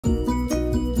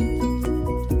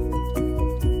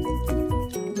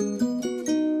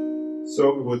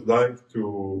So we would like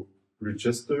to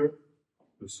register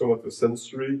the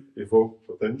somatosensory evoked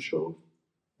potential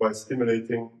by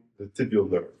stimulating the tibial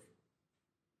nerve.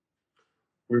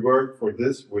 We work for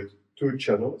this with two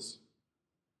channels.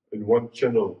 In one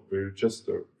channel, we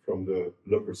register from the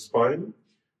lumbar spine.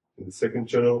 In the second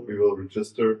channel, we will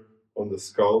register on the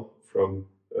skull from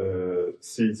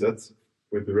CZ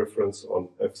with the reference on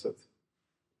FZ.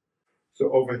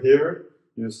 So over here,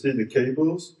 you see the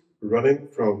cables running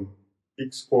from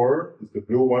X4, is the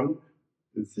blue one,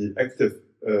 is the active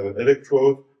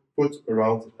electrode put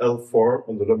around L4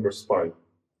 on the lumbar spine.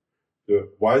 The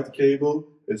white cable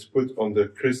is put on the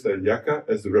crista iliaca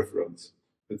as the reference.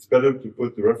 It's better to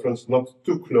put the reference not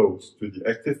too close to the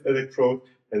active electrode,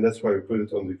 and that's why we put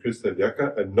it on the crista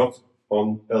iliaca and not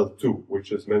on L2,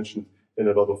 which is mentioned in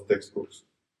a lot of textbooks.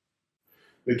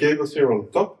 The cables here on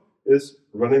top is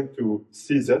running to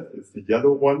CZ, it's the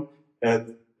yellow one,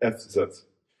 and FZ.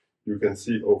 You can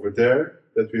see over there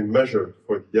that we measured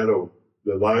for the yellow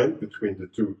the line between the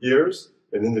two ears,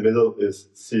 and in the middle is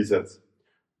CZ.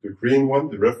 The green one,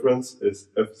 the reference, is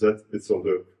FZ. It's on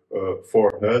the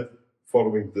forehead,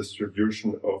 following the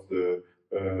distribution of the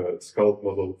scalp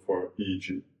model for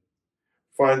EEG.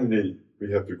 Finally,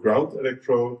 we have the ground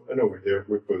electrode, and over here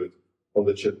we put it on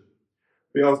the chin.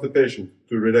 We ask the patient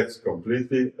to relax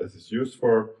completely, as is used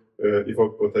for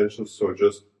evoked potential, so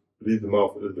just leave the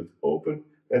mouth a little bit open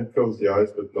and close the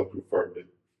eyes, but not too firmly.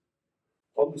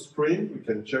 On the screen, we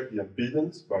can check the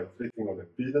impedance by clicking on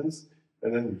impedance,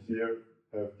 and then we here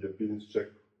have the impedance check,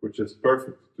 which is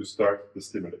perfect to start the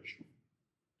stimulation.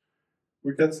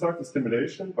 We can start the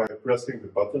stimulation by pressing the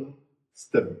button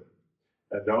stim.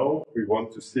 And now we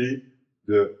want to see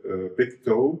the big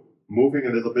toe moving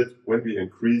a little bit when we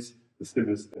increase the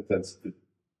stimulus intensity.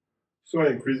 So I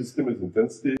increase the stimulus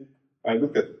intensity, I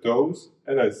look at the toes,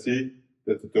 and I see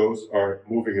that the toes are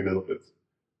moving a little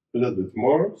bit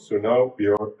more, so now we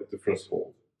are at the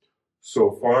threshold.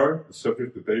 So far, the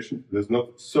subject, the patient, does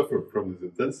not suffer from this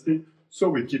intensity, so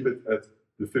we keep it at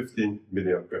the 15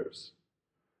 milliamperes.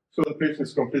 So the patient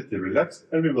is completely relaxed,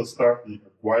 and we will start the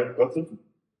acquire button.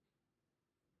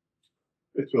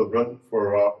 It will run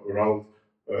for around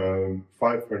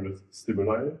 500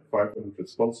 stimuli, 500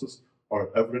 responses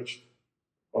are averaged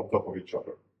on top of each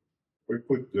other. We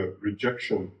put the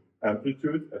rejection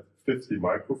amplitude at 50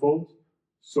 microvolts.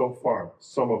 So far,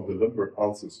 some of the lumbar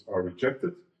answers are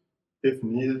rejected. If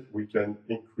needed, we can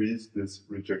increase this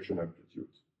rejection amplitude.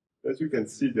 As you can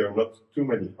see, there are not too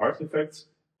many artifacts,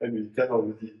 and we can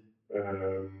already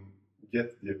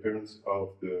get the appearance of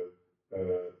the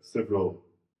several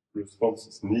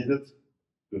responses needed.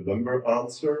 The lumbar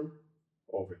answer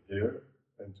over here,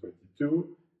 and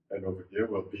 22, and over here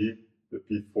will be the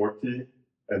P40,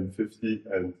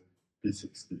 N50, and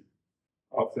P60.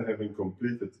 After having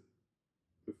completed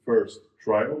the first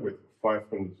trial with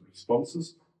 500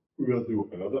 responses, we will do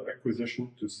another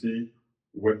acquisition to see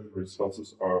whether the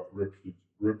responses are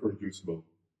reproducible.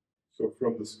 So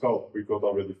from the scalp, we got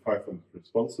already 500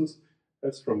 responses.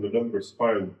 As from the lumbar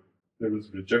spine, there is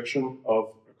rejection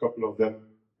of a couple of them.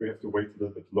 We have to wait a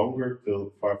little bit longer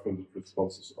till 500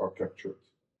 responses are captured.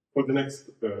 For the next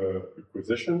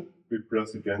acquisition, we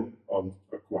press again on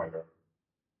acquire.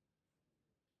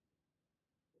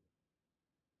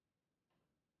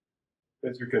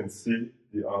 As you can see,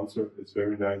 the answer is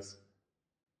very nice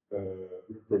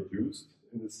reproduced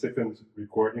in the second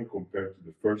recording compared to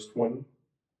the first one.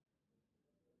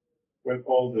 When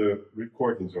all the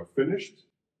recordings are finished,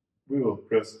 we will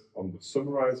press on the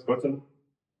summarize button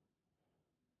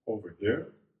over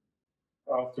here.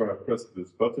 After I press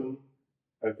this button,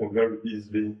 I can very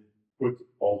easily put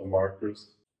all the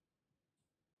markers.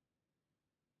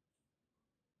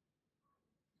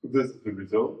 So this is the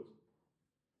result.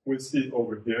 We see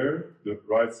over here the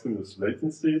right stimulus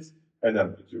latencies and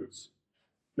amplitudes.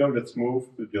 Now let's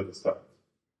move to the other side.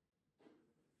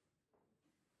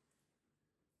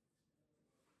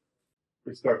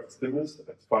 We start the stimulus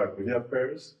at 5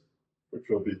 milliamperes, which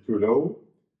will be too low.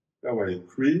 Now I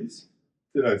increase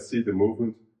till I see the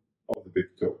movement of the big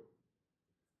toe.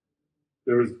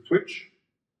 There is a twitch.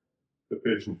 The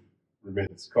patient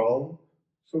remains calm,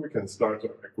 so we can start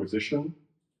our acquisition,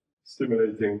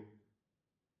 stimulating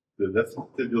the left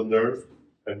tibial nerve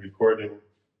and recording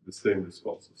the same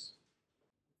responses.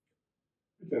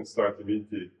 We can start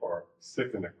immediately our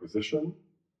second acquisition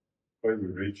when we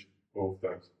reach both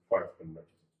times 500.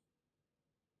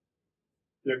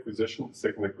 The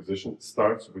second acquisition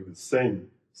starts with the same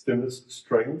stimulus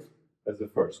strength as the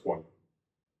first one,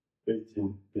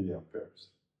 18 milliamperes.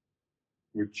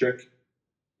 We check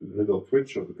the little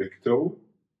twitch of the big toe.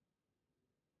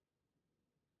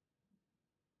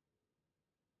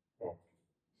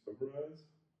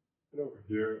 And over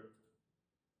here,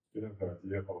 you have an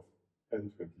idea of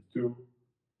N22,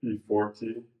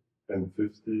 P40,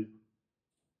 N50,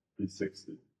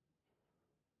 P60.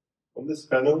 On this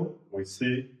panel, we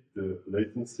see the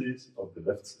latencies of the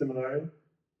left stimuli,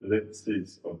 the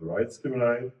latencies of the right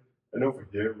stimuli, and over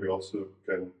here we also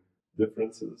can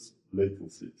differences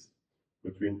latencies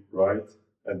between right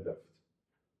and left.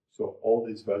 So all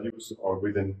these values are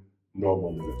within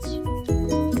normal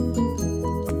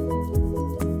limits.